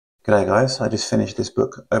G'day guys, I just finished this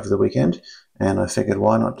book over the weekend and I figured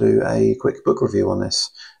why not do a quick book review on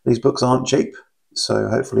this. These books aren't cheap, so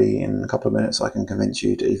hopefully in a couple of minutes I can convince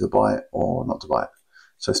you to either buy it or not to buy it.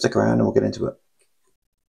 So stick around and we'll get into it.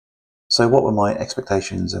 So what were my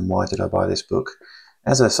expectations and why did I buy this book?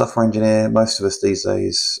 As a software engineer, most of us these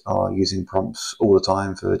days are using prompts all the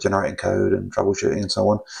time for generating code and troubleshooting and so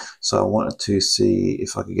on. So I wanted to see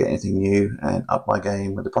if I could get anything new and up my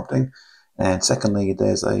game with the prompting. And secondly,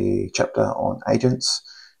 there's a chapter on agents,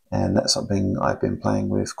 and that's something I've been playing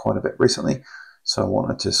with quite a bit recently. So I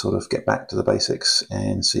wanted to sort of get back to the basics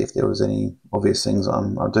and see if there was any obvious things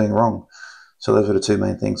I'm doing wrong. So those were the two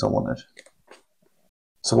main things I wanted.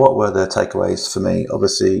 So what were the takeaways for me?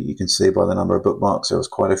 Obviously, you can see by the number of bookmarks, there was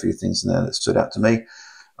quite a few things in there that stood out to me.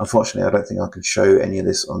 Unfortunately, I don't think I can show any of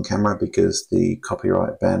this on camera because the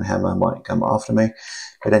copyright ban hammer might come after me.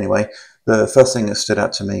 But anyway, the first thing that stood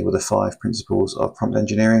out to me were the 5 principles of prompt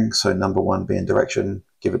engineering. So number 1 being direction,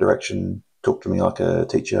 give a direction, talk to me like a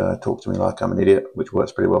teacher, talk to me like I'm an idiot, which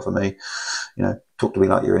works pretty well for me. Talk to me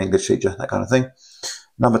like you're an English teacher, that kind of thing.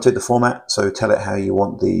 Number 2, the format. So tell it how you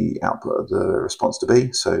want the output of the response to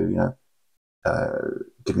be. So,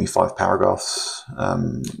 give me 5 paragraphs,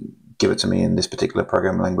 give it to me in this particular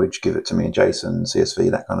programming language, give it to me in JSON,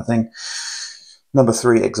 CSV, that kind of thing. Number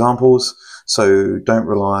 3, examples. So don't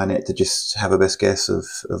rely on it to just have a best guess of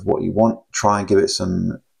what you want. Try and give it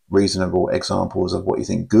some reasonable examples of what you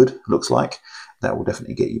think good looks like. That will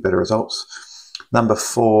definitely get you better results. Number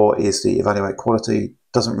 4 is the evaluate quality.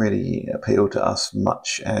 Doesn't really appeal to us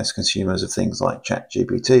much as consumers of things like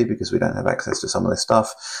ChatGPT because we don't have access to some of this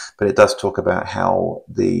stuff, but it does talk about how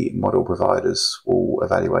the model providers will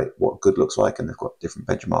evaluate what good looks like, and they've got different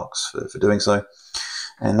benchmarks for doing so.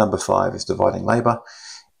 And number 5 is dividing labor.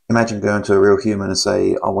 Imagine going to a real human and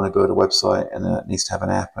say, I want to build a website and it needs to have an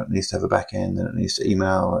app, and it needs to have a backend, and it needs to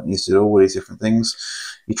email, it needs to do all these different things.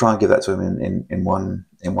 You try and give that to them in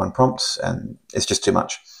one prompt, and it's just too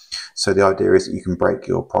much. So the idea is that you can break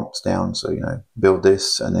your prompts down. So, build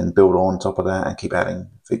this and then build on top of that and keep adding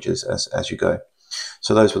features as you go.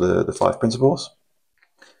 So those were the 5 principles.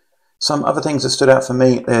 Some other things that stood out for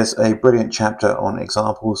me, there's a brilliant chapter on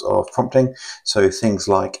examples of prompting. So things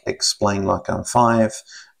like explain like I'm 5,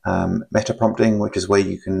 meta prompting, which is where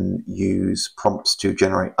you can use prompts to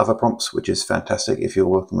generate other prompts, which is fantastic if you're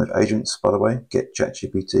working with agents, by the way. Get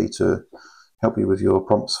ChatGPT to help you with your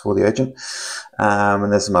prompts for the agent.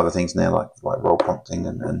 And there's some other things in there like role prompting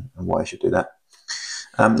and why you should do that.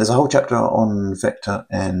 There's a whole chapter on vector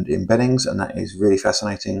and embeddings, and that is really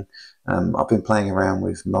fascinating. I've been playing around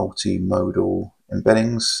with multimodal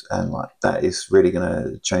embeddings, and that is really going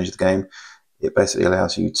to change the game. It basically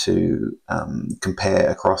allows you to compare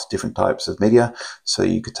across different types of media. So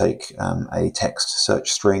you could take a text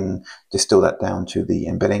search string, distill that down to the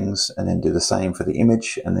embeddings, and then do the same for the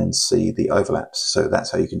image, and then see the overlaps. So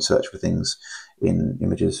that's how you can search for things in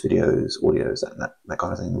images, videos, audios, that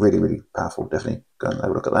kind of thing. Really, really powerful. Definitely go and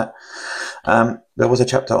have a look at that. There was a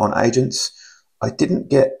chapter on agents. I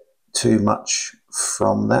didn't get too much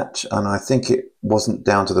from that, and I think it wasn't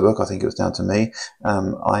down to the book. I think it was down to me.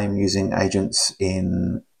 I'm using agents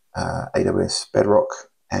in AWS Bedrock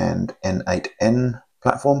and N8N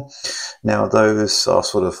platform. Now those are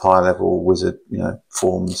sort of high-level wizard,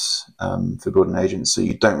 forms for building agents, so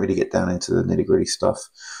you don't really get down into the nitty-gritty stuff.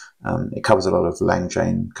 It covers a lot of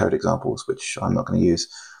LangChain code examples, which I'm not going to use.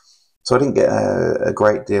 So I didn't get a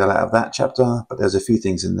great deal out of that chapter, but there's a few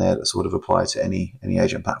things in there that sort of apply to any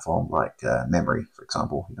agent platform, like memory, for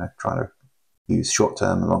example, trying to use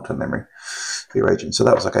short-term and long-term memory for your agent. So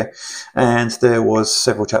that was okay. And there was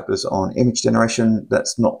several chapters on image generation.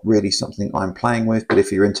 That's not really something I'm playing with, but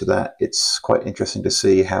if you're into that, it's quite interesting to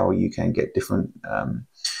see how you can get different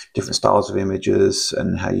styles of images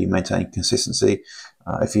and how you maintain consistency.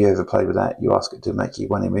 If you ever play with that, you ask it to make you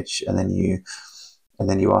one image, and then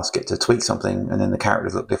you ask it to tweak something, and then the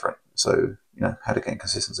characters look different. So, how to gain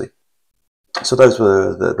consistency. So those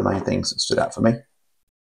were the main things that stood out for me.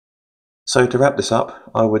 So to wrap this up,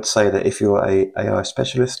 I would say that if you're a AI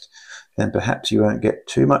specialist, then perhaps you won't get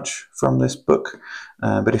too much from this book.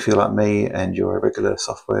 But if you're like me and you're a regular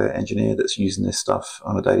software engineer that's using this stuff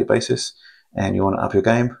on a daily basis, and you want to up your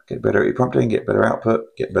game, get better at your prompting, get better output,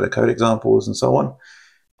 get better code examples, and so on,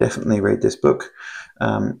 definitely read this book.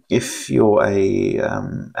 If you're a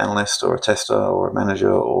analyst or a tester or a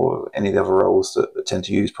manager or any of the other roles that tend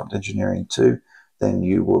to use prompt engineering too, then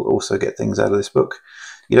you will also get things out of this book.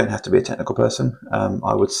 You don't have to be a technical person.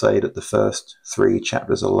 I would say that the first 3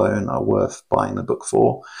 chapters alone are worth buying the book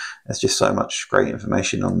for. There's just so much great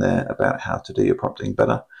information on there about how to do your prompting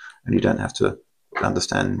better, and you don't have to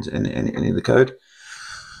understand any of the code.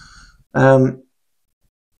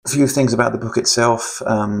 A few things about the book itself.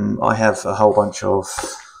 I have a whole bunch of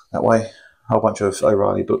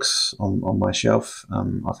O'Reilly books on my shelf.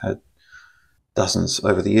 I've had dozens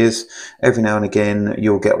over the years. Every now and again,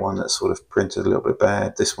 you'll get one that's sort of printed a little bit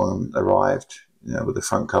bad. This one arrived, with the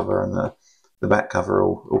front cover and the back cover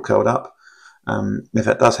all curled up. If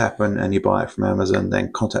that does happen and you buy it from Amazon,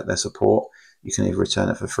 then contact their support. You can either return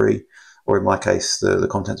it for free, or in my case, the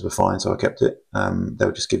contents were fine, so I kept it.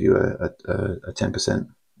 They'll just give you a 10%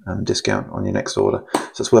 discount on your next order.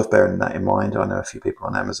 So it's worth bearing that in mind. I know a few people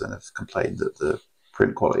on Amazon have complained that the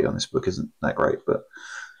print quality on this book isn't that great, but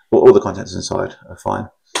all the contents inside are fine.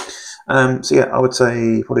 So yeah, I would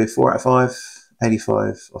say probably 4 out of 5,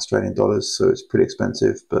 85 Australian dollars. So it's pretty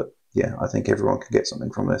expensive, but yeah, I think everyone can get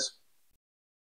something from this.